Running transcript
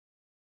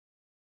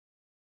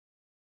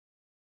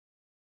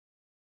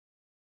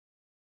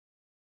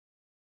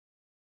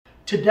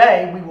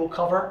Today we will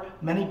cover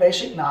many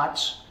basic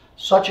knots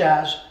such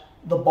as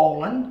the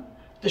bowline,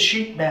 the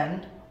sheet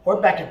bend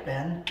or becket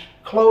bend,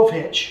 clove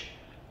hitch,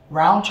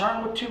 round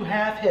turn with 2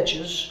 half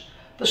hitches,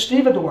 the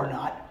stevedore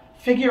knot,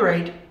 figure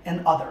 8,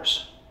 and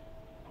others.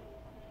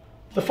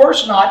 The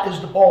first knot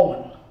is the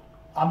bowline.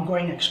 I'm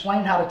going to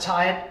explain how to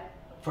tie it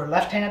for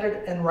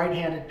left-handed and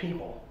right-handed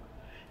people.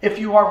 If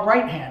you are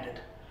right-handed,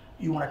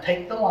 you want to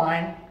take the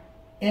line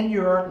in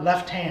your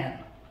left hand.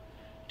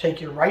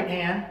 Take your right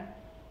hand,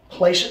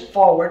 place it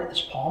forward,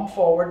 it's palm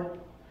forward,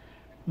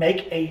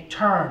 make a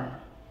turn.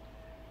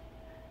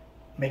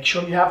 Make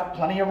sure you have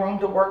plenty of room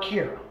to work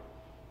here.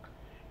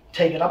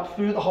 Take it up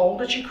through the hole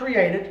that you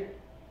created,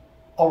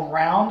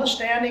 around the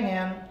standing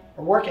end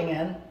or working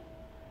end,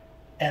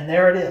 and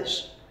there it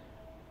is.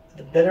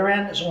 The bitter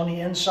end is on the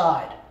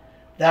inside.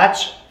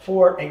 That's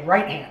for a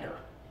right-hander.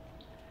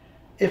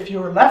 If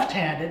you're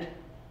left-handed,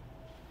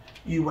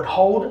 you would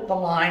hold the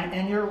line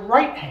in your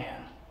right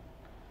hand.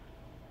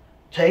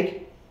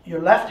 Take your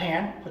left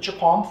hand, put your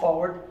palm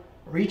forward,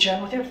 reach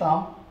in with your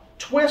thumb,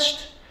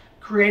 twist,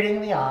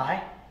 creating the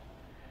eye,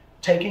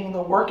 taking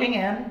the working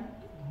end,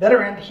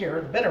 bitter end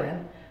here, the bitter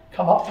end,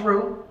 come up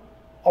through,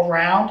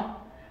 around,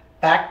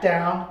 back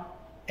down,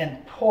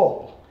 and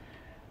pull.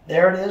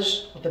 There it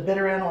is with the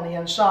bitter end on the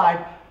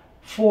inside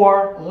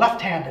for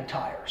left-handed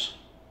tires.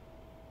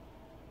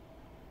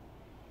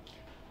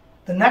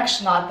 The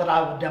next knot that I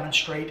will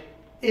demonstrate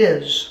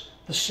is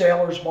the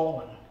sailor's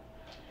bowline.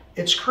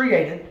 It's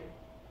created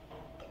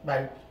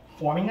by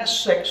forming a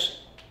 6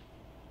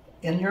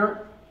 in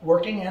your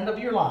working end of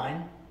your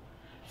line,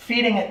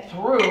 feeding it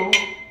through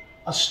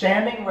a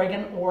standing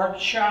rigging or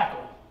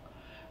shackle,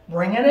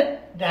 bringing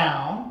it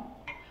down,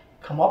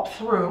 come up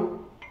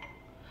through,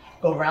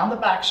 go around the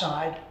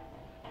backside,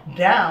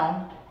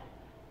 down,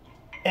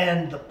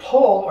 and the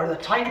pull or the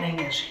tightening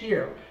is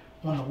here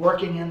on the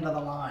working end of the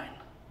line.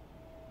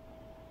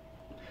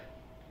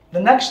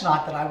 The next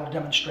knot that I will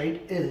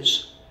demonstrate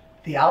is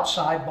the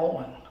outside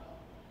bowline.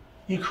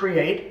 You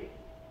create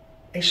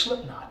a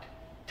slip knot.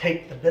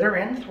 Take the bitter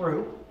end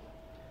through,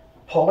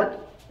 pull it,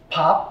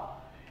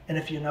 pop, and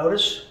if you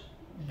notice,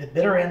 the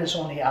bitter end is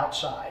on the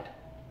outside.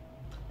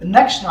 The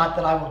next knot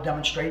that I will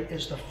demonstrate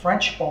is the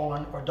French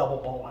bowline or double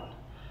bowline.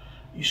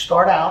 You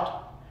start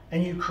out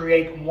and you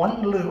create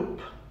one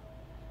loop,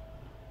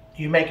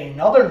 you make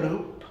another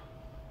loop,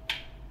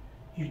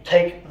 you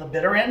take the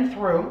bitter end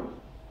through,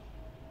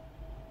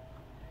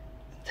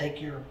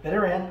 take your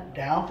bitter end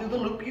down through the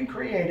loop you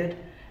created,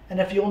 and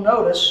if you'll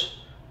notice,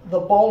 the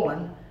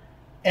bowline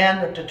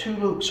and the 2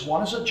 loops,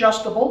 one is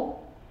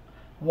adjustable,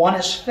 one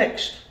is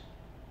fixed.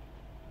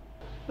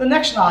 The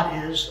next knot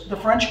is the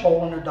French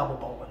bowline or double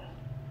bowline.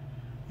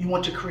 You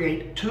want to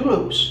create 2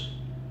 loops,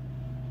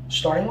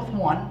 starting with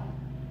 1,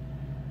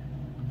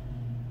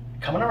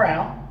 coming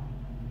around,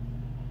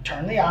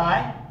 turn the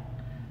eye,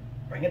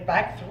 bring it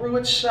back through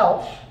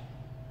itself,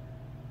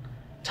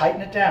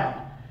 tighten it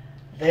down.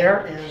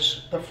 There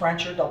is the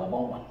French or double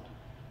bowline.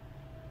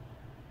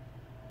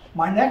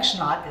 My next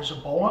knot is a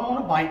bowline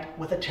on a bite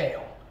with a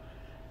tail.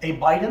 A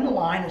bite in the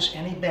line is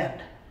any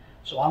bend.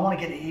 So I want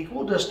to get an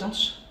equal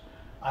distance.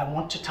 I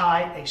want to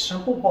tie a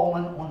simple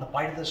bowline on the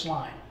bite of this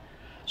line.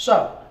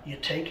 So you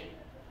take,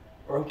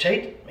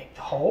 rotate, make the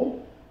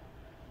hole,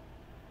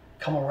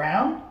 come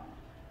around.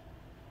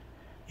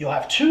 You'll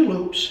have 2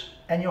 loops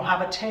and you'll have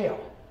a tail.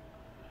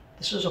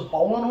 This is a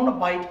bowline on a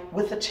bite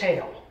with a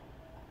tail.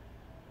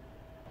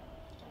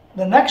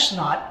 The next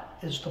knot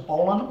is the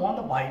bowline on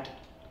the bite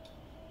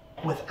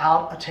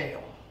without a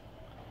tail.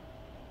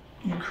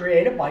 You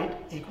create a bite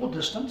equal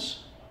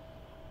distance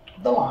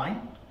of the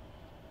line.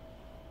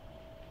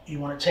 You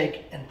want to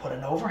take and put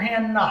an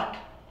overhand knot.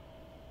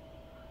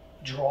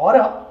 Draw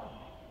it up.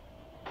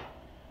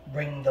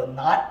 Bring the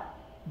knot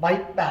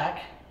bite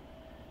back.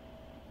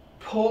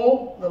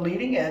 Pull the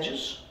leading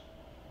edges.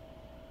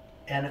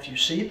 And if you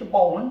see the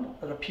bowline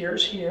that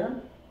appears here,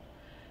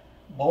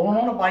 bowline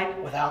on a bite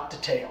without the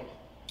tail.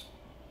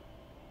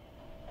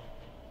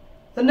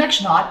 The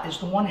next knot is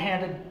the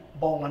one-handed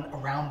bowline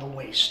around the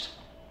waist.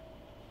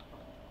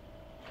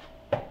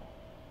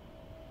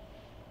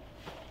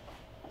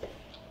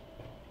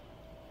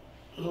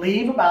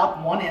 Leave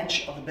about 1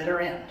 inch of the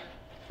bitter end.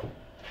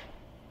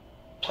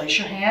 Place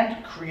your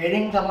hand,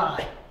 creating the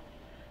line.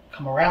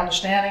 Come around the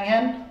standing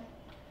end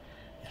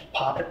and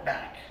pop it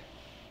back.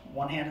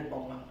 One-handed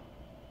bowline.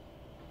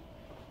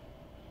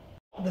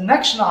 The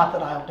next knot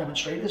that I'll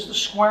demonstrate is the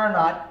square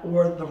knot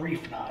or the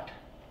reef knot.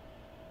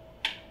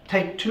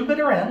 Take 2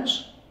 bitter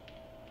ends,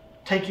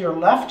 take your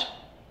left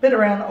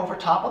bitter end over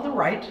top of the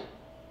right,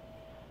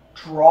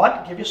 draw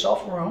it, give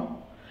yourself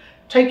room,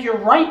 take your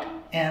right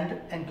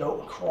end and go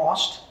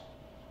across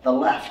the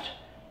left,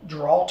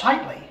 draw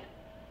tightly.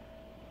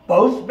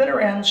 Both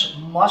bitter ends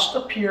must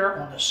appear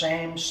on the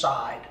same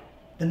side.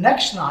 The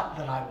next knot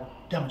that I will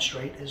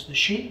demonstrate is the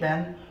sheet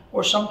bend,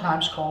 or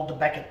sometimes called the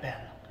becket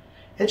bend.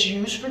 It's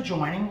used for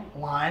joining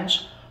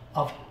lines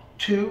of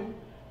 2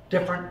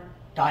 different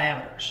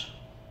diameters.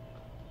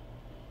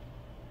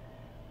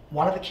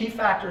 One of the key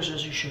factors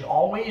is you should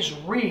always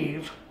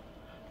reeve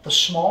the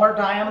smaller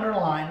diameter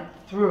line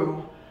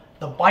through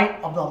the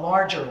bite of the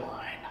larger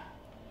line.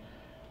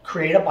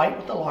 Create a bite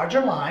with the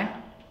larger line.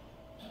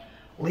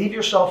 Leave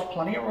yourself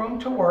plenty of room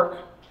to work.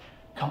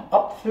 Come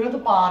up through the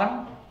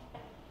bottom.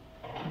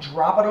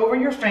 Drop it over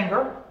your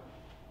finger.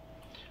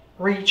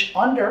 Reach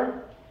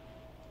under.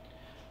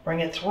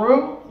 Bring it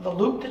through the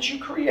loop that you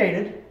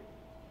created.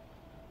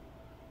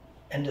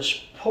 And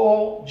just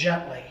pull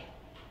gently.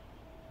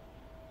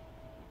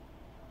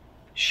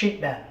 Sheet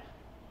bend.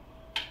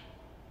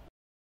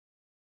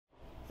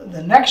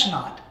 The next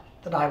knot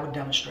that I would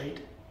demonstrate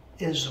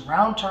is the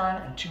round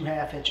turn and 2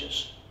 half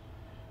hitches.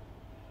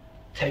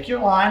 Take your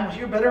line with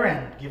your bitter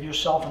end. Give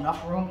yourself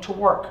enough room to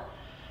work.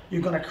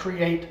 You're going to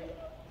create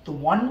the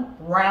one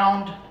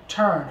round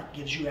turn. It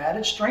gives you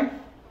added strength.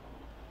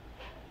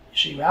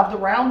 So you have the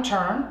round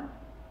turn.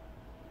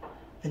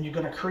 Then you're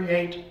going to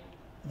create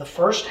the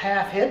first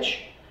half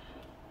hitch.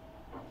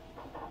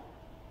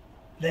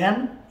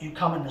 Then you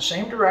come in the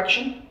same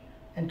direction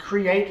and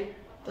create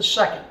the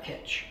second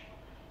hitch.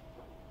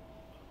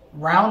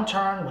 Round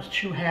turn with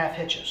 2 half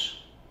hitches.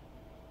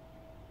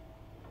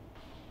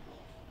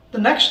 The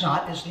next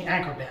knot is the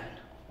anchor bend.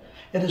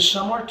 It is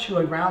similar to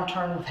a round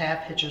turn with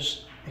half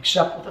hitches,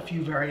 except with a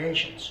few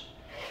variations.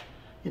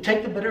 You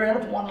take the bitter end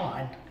of one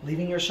line,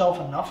 leaving yourself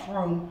enough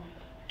room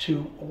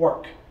to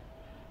work.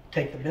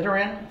 Take the bitter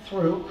end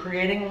through,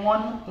 creating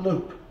one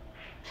loop,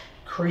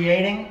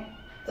 creating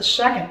the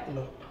second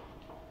loop.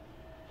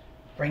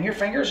 Bring your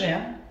fingers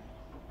in,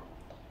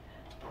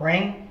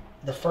 bring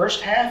the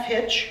first half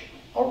hitch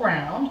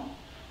around,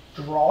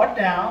 draw it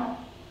down,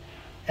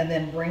 and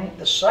then bring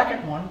the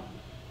second one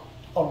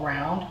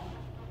around,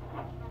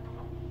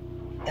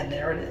 and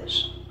there it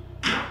is.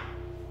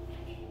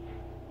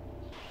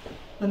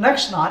 The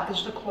next knot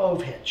is the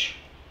clove hitch.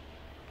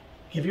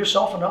 Give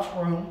yourself enough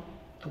room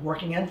to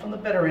working in from the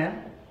bitter end.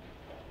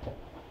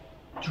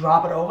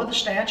 Drop it over the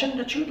stanchion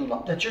that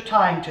you're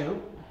tying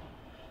to.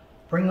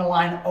 Bring the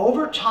line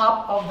over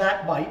top of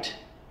that bite.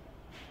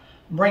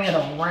 Bring it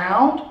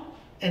around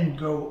and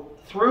go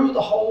through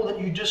the hole that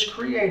you just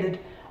created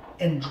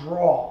and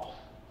draw.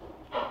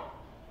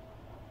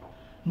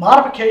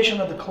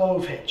 Modification of the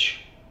clove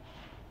hitch.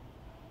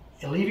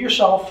 You leave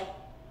yourself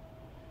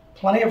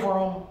plenty of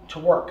room to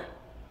work.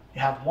 You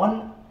have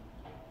one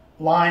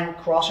line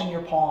crossing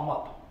your palm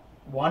up,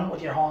 one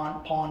with your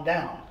palm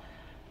down.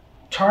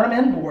 Turn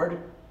them inboard,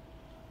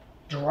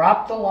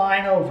 drop the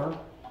line over,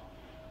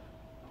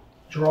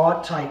 draw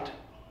it tight.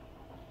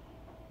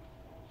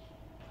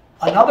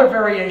 Another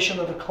variation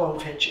of the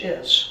clove hitch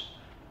is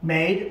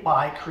made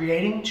by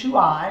creating 2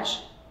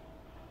 eyes,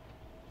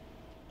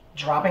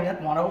 dropping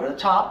it one over the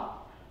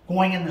top,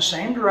 going in the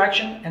same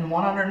direction, and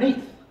one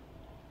underneath.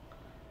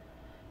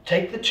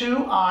 Take the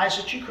 2 eyes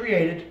that you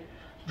created,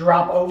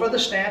 drop over the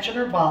stanchion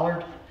or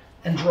bollard,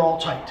 and draw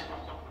tight.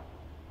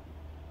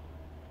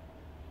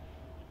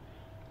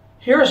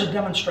 Here is a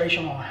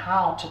demonstration on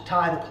how to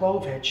tie the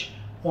clove hitch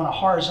on a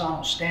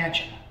horizontal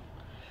stanchion,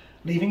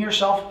 leaving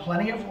yourself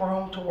plenty of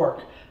room to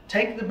work.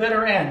 Take the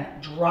bitter end,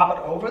 drop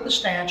it over the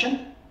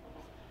stanchion,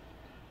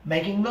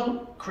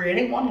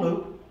 creating one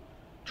loop,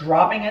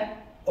 dropping it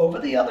over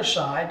the other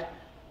side.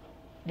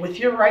 With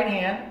your right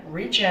hand,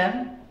 reach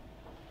in,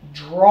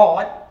 draw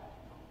it,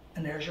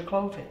 and there's your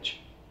clove hitch.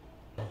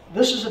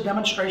 This is a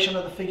demonstration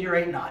of the figure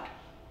 8 knot.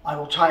 I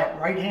will tie it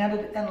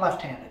right-handed and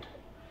left-handed.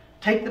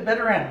 Take the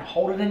bitter end,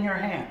 hold it in your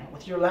hand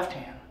with your left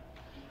hand.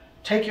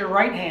 Take your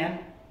right hand,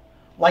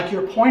 like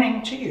you're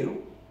pointing to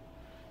you.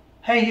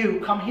 Hey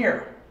you, come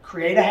here.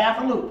 Create a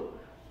half a loop.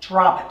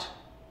 Drop it.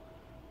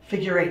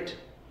 Figure 8.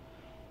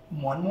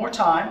 One more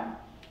time.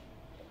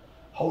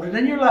 Hold it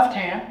in your left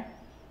hand.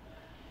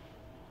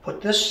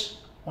 Put this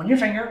on your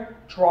finger.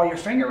 Draw your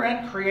finger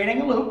in,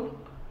 creating a loop.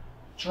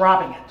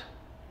 Dropping it.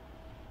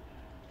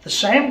 The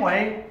same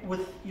way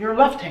with your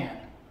left hand.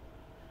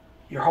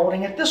 You're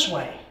holding it this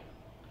way.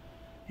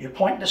 You're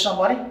pointing to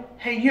somebody.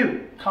 Hey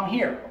you, come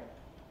here.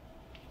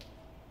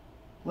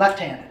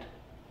 Left-handed.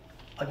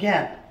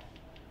 Again.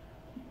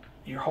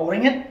 You're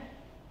holding it.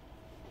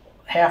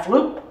 Half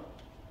loop.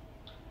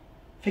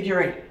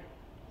 Figure 8.